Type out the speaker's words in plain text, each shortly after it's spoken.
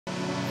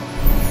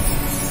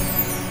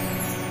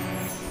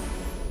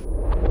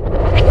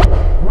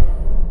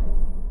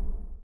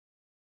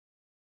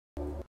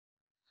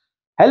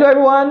Hello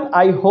everyone,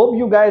 I hope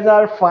you guys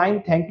are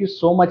fine. Thank you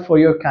so much for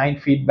your kind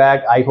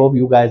feedback. I hope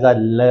you guys are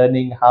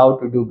learning how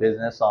to do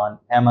business on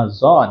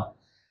Amazon.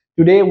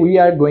 Today we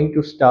are going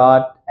to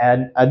start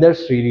another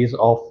series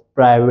of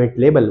private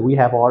label. We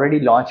have already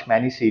launched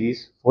many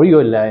series for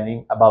your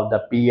learning about the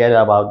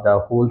PL, about the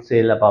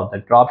wholesale, about the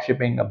drop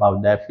shipping,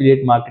 about the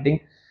affiliate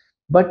marketing.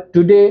 But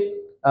today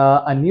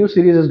a new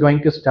series is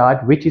going to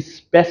start, which is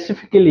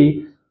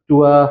specifically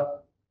to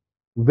a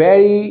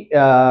very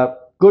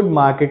good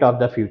market of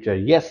the future.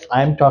 Yes,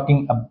 I'm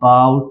talking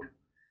about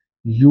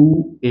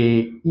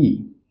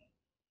UAE,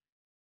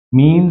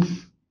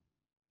 means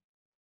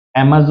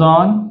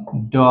Amazon.ae.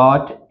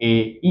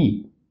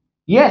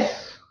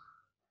 Yes,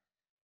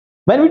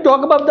 when we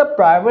talk about the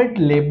private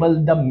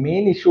label, the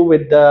main issue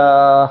with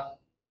the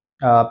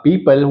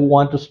people who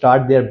want to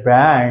start their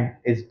brand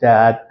is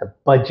that the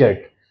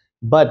budget.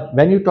 But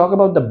when you talk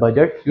about the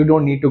budget, you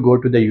don't need to go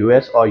to the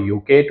US or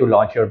UK to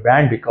launch your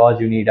brand because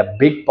you need a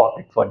big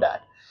pocket for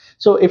that.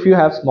 So if you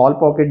have small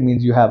pocket,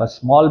 means you have a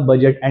small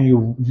budget and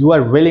you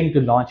are willing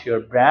to launch your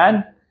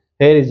brand,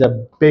 here is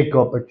a big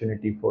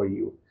opportunity for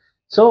you.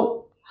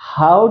 So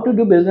how to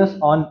do business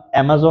on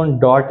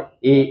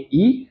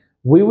Amazon.ae,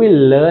 we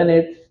will learn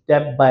it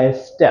step by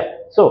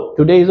step. So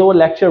today is our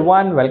lecture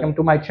one. Welcome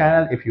to my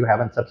channel. If you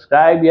haven't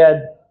subscribed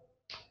yet,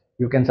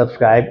 you can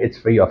subscribe. It's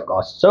free of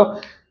cost.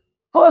 So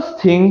first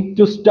thing,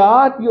 to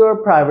start your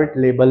private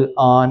label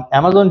on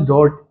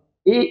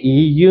Amazon.ae,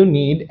 you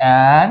need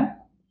an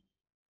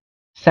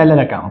seller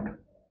account.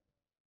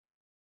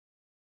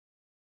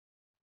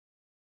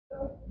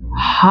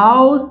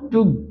 How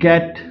to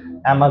get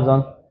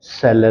Amazon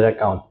seller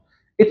account?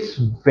 It's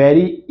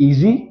very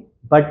easy,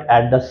 but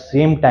at the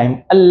same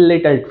time a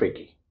little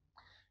tricky.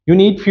 You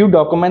need few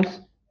documents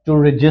to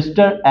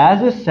register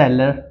as a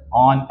seller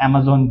on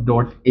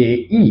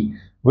Amazon.ae,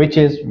 which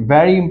is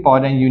very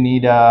important. You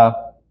need a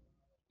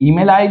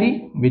email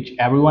ID, which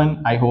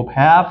everyone I hope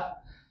have,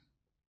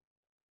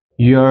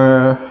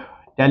 your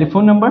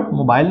telephone number,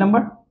 mobile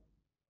number,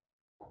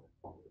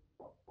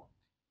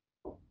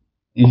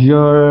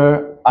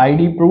 your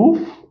ID proof,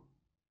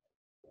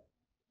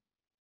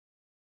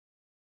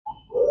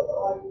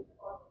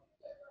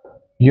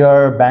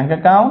 your bank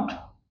account.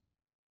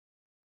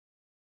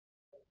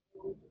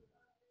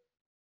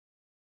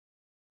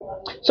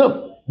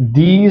 So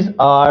these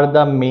are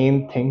the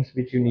main things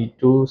which you need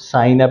to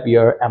sign up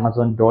your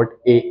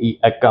Amazon.ae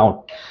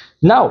account.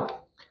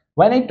 Now,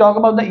 when I talk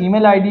about the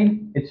email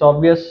ID, it's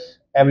obvious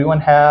everyone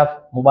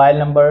have, mobile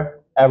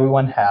number,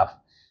 everyone have.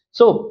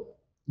 So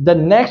the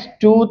next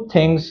two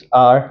things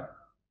are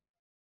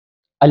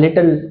a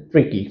little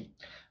tricky.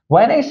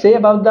 When I say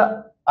about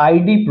the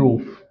ID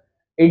proof,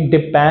 it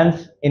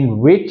depends in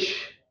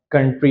which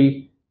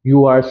country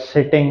you are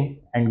sitting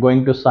and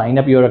going to sign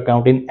up your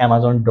account in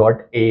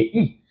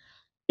Amazon.ae.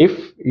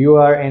 If you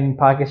are in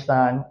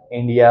Pakistan,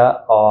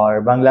 India,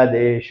 or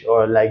Bangladesh,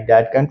 or like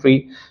that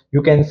country,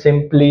 you can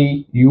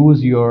simply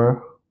use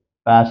your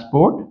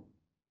passport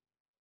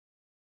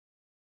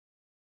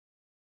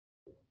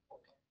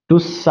to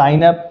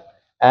sign up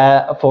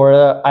for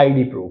a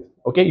ID proof.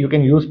 Okay, you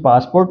can use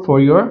passport for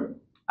your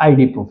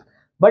ID proof.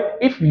 But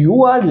if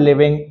you are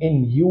living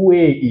in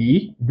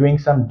UAE doing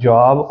some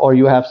job or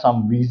you have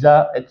some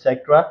visa,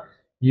 etc.,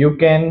 you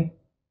can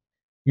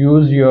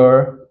use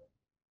your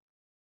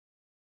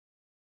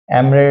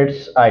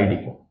Emirates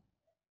ID.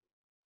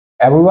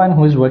 Everyone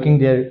who is working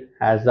there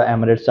has the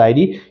Emirates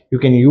ID. You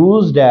can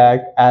use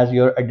that as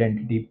your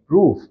identity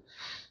proof.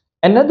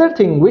 Another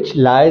thing which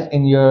lies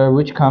in your,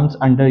 which comes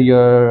under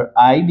your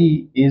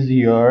ID, is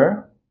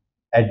your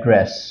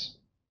address.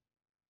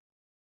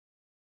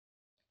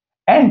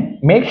 And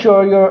make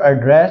sure your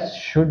address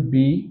should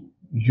be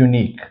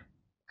unique.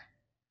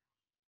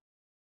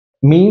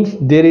 Means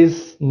there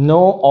is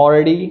no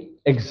already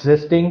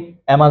existing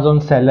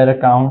Amazon seller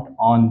account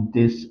on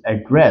this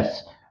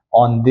address,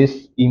 on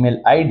this email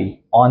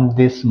ID, on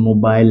this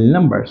mobile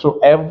number. So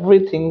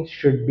everything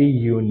should be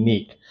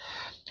unique.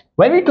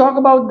 When we talk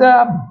about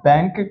the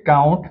bank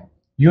account,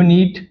 you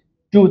need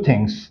two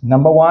things.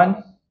 Number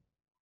one,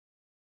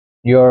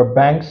 your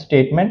bank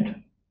statement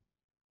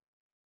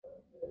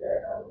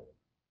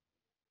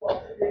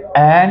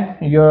and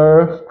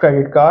your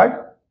credit card.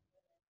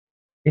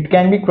 It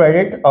can be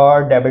credit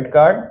or debit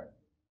card.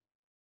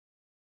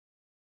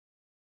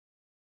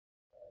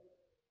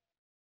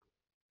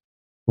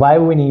 Why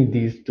we need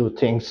these two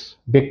things?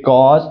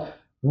 Because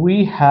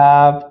we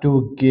have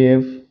to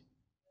give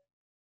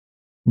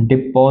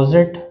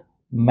deposit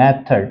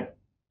method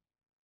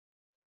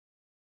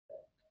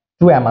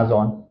to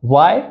Amazon.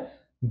 Why?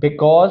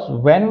 Because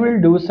when we'll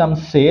do some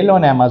sale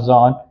on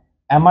Amazon,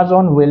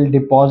 Amazon will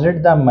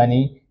deposit the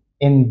money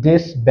in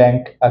this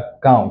bank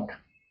account.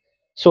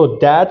 So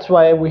that's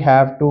why we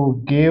have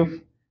to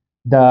give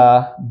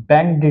the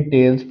bank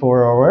details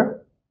for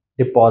our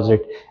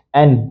deposit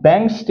and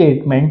bank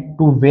statement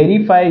to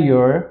verify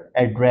your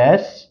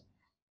address,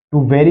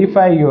 to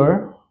verify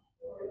your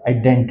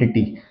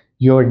identity,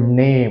 your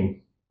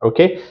name.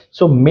 Okay,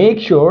 so make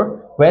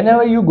sure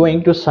whenever you're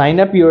going to sign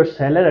up your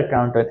seller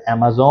account on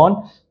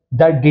Amazon,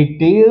 the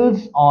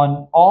details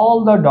on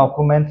all the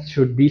documents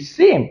should be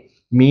same.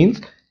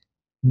 Means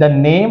the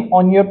name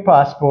on your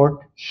passport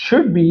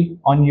should be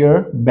on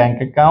your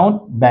bank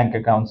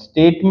account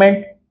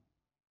statement,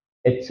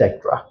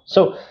 etc.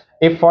 So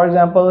if for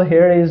example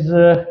here is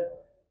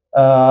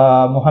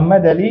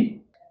Muhammad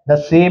Ali, the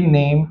same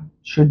name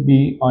should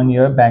be on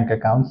your bank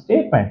account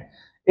statement.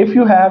 If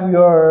you have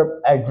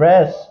your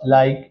address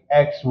like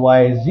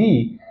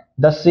XYZ,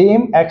 the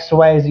same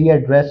XYZ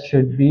address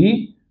should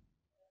be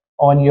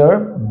on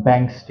your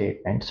bank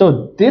statement.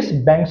 So this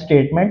bank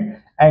statement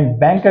and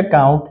bank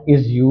account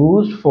is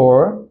used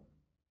for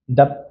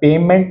the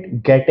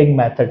payment getting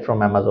method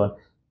from Amazon.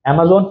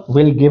 Amazon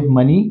will give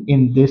money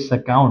in this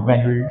account when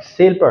you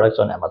sell products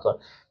on Amazon.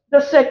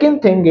 The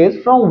second thing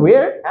is from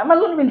where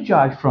Amazon will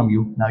charge from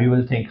you. Now you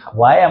will think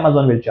why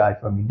Amazon will charge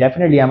from me.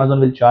 Definitely Amazon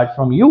will charge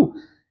from you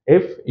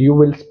if you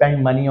will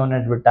spend money on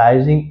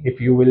advertising,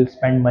 if you will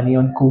spend money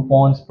on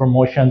coupons,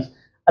 promotions,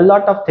 a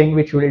lot of things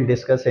which we will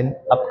discuss in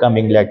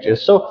upcoming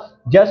lectures. So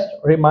just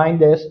remind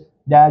this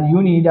that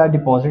you need a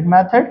deposit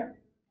method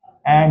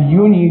and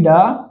you need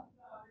a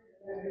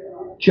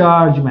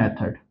charge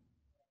method.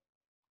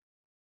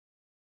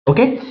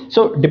 Okay,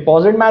 so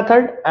deposit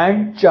method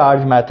and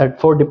charge method.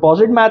 For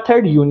deposit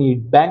method you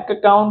need bank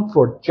account.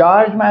 For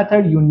charge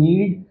method you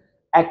need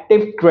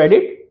active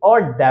credit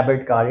or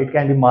debit card. It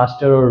can be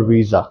master or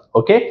visa.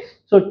 Okay,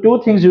 so two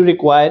things you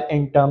require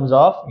in terms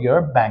of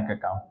your bank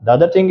account. The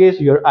other thing is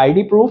your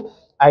ID proof.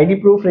 ID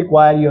proof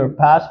require your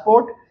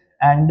passport,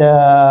 and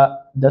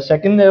the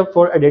second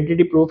for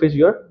identity proof is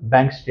your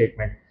bank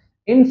statement.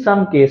 In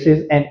some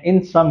cases and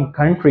in some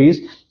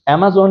countries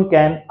Amazon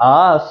can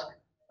ask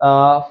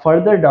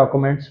further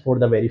documents for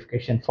the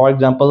verification. For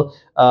example,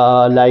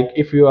 like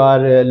if you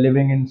are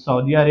living in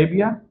Saudi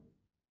Arabia,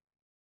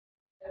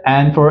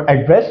 and for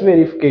address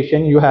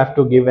verification you have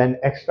to give an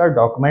extra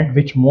document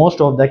which most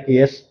of the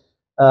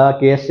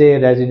KSA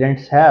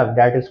residents have,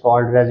 that is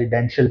called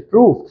residential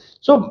proof.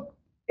 So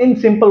in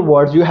simple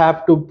words, you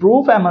have to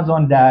prove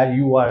Amazon that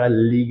you are a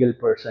legal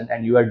person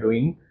and you are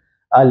doing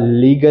a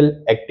legal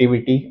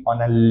activity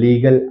on a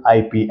legal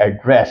IP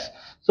address.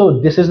 So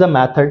this is the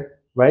method,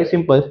 very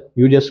simple.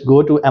 You just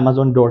go to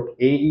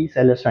amazon.ae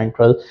seller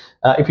central.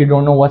 If you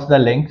don't know what's the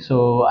link,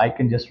 so I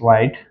can just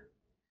write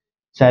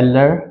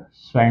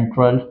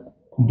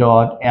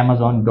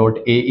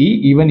sellercentral.amazon.ae.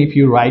 Even if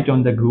you write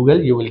on the Google,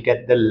 you will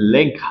get the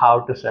link how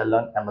to sell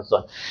on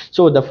Amazon.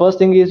 So the first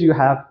thing is you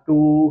have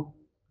to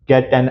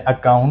get an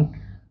account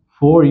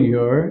for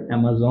your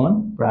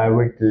Amazon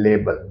private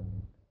label.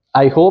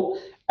 I hope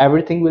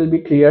everything will be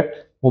clear.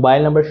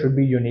 Mobile number should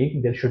be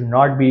unique. There should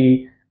not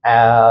be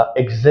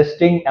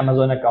existing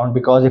Amazon account,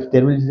 because if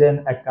there is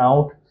an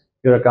account,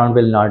 your account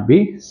will not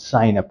be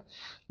sign up.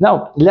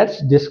 Now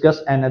let's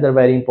discuss another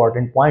very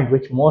important point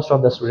which most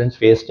of the students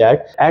face,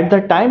 that at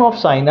the time of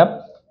sign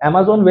up,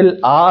 Amazon will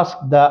ask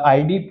the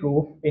ID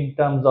proof in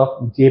terms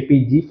of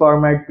JPG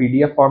format,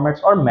 PDF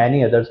formats, or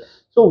many others.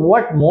 So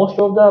what most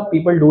of the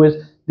people do is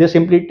they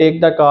simply take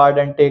the card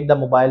and take the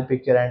mobile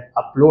picture and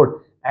upload.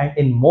 And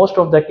in most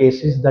of the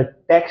cases, the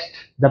text,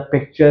 the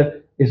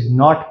picture is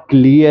not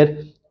clear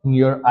in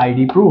your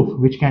ID proof,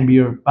 which can be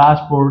your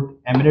passport,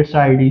 Emirates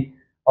ID,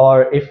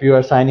 or if you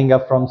are signing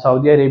up from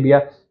Saudi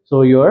Arabia,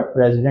 so your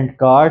resident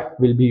card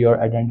will be your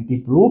identity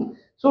proof.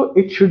 So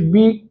it should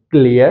be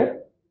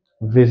clear,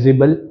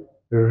 visible,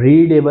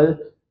 readable,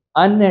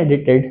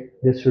 unedited.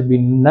 There should be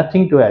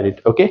nothing to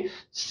edit. Okay,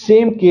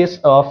 same case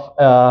of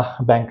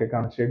bank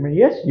account statement.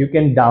 Yes, you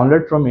can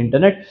download from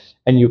internet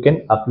and you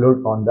can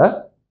upload on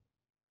the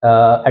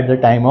at the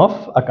time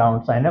of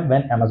account sign up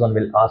when Amazon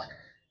will ask.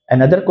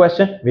 Another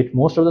question which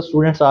most of the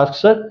students ask,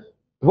 sir,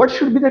 what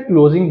should be the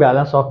closing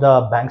balance of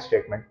the bank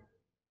statement?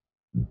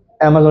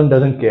 Amazon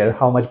doesn't care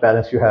how much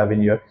balance you have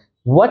in your.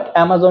 What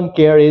Amazon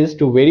care is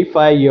to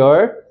verify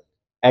your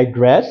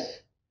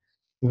address,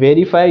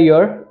 verify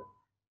your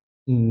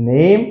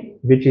name,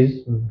 which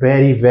is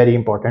very, very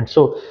important.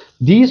 So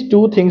these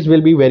two things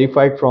will be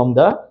verified from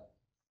the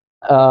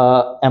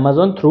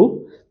Amazon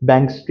through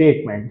bank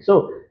statement.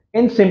 So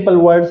in simple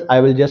words,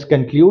 I will just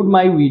conclude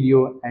my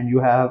video and you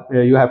have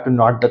to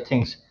note the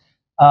things.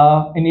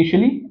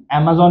 Initially,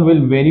 Amazon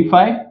will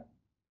verify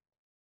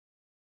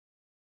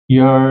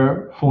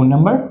your phone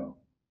number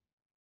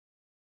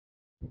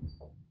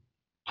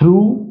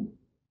through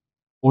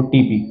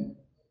OTP.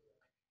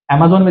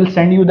 Amazon will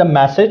send you the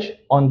message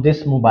on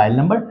this mobile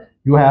number.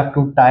 You have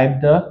to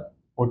type the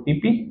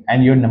OTP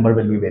and your number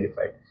will be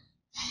verified.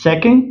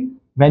 Second,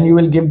 when you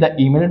will give the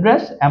email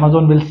address,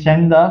 Amazon will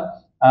send the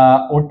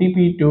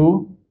OTP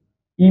to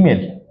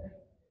email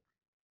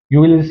you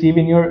will receive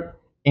in your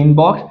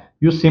inbox.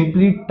 You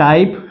simply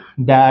type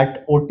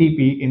that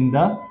OTP in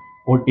the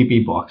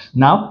OTP box.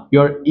 Now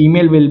your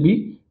email will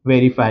be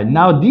verified.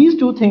 Now these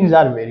two things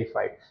are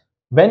verified.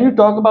 When you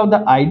talk about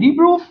the ID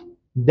proof,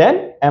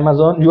 then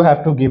Amazon, you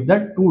have to give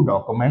the two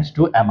documents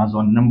to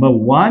Amazon. Number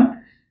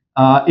one,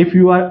 if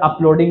you are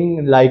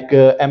uploading like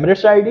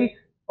Emirates ID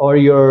or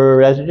your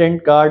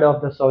resident card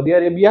of the Saudi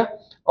Arabia,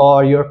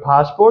 or your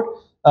passport.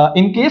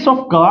 In case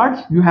of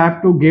cards, you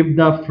have to give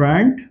the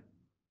front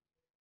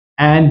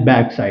and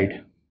back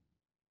side.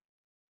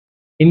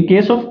 In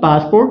case of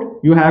passport,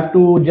 you have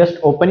to just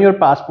open your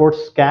passport,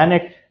 scan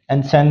it,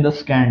 and send the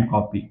scanned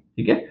copy.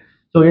 Okay,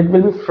 so it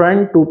will be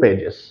front two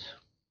pages.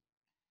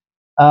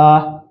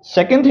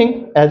 Second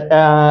thing,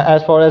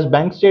 as far as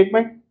bank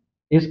statement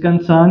is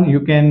concerned, you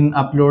can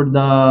upload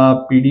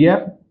the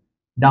PDF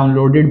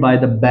downloaded by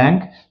the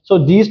bank.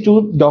 So these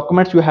two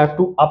documents you have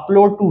to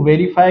upload to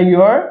verify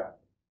your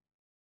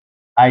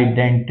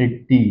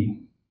identity.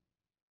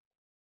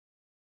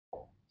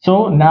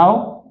 So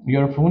now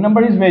your phone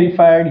number is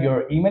verified,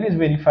 your email is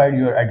verified,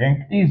 your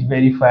identity is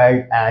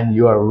verified, and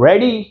you are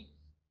ready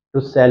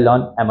to sell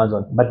on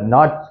Amazon. But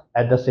not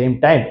at the same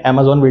time.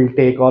 Amazon will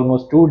take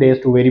almost 2 days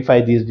to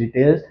verify these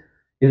details.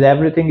 Is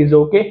everything is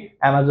okay?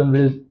 Amazon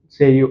will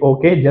say you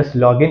okay, just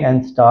log in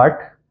and start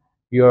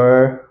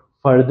your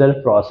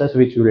further process,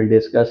 which we will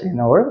discuss in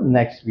our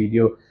next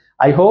video.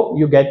 I hope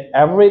you get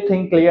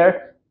everything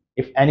clear.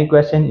 If any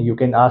question, you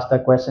can ask the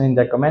question in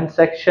the comment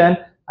section.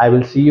 I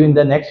will see you in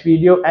the next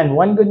video. And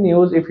one good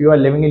news, if you are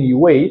living in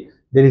UAE,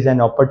 there is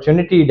an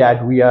opportunity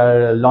that we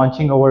are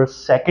launching our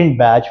second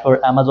batch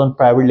for Amazon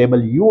private label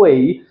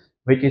UAE,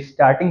 which is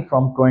starting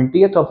from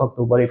 20th of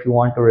October. If you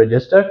want to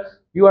register,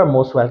 you are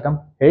most welcome.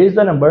 Here is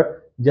the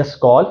number. Just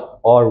call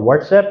or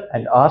WhatsApp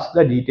and ask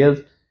the details.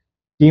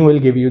 Team will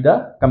give you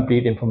the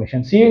complete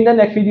information. See you in the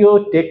next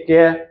video. Take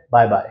care.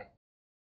 Bye bye.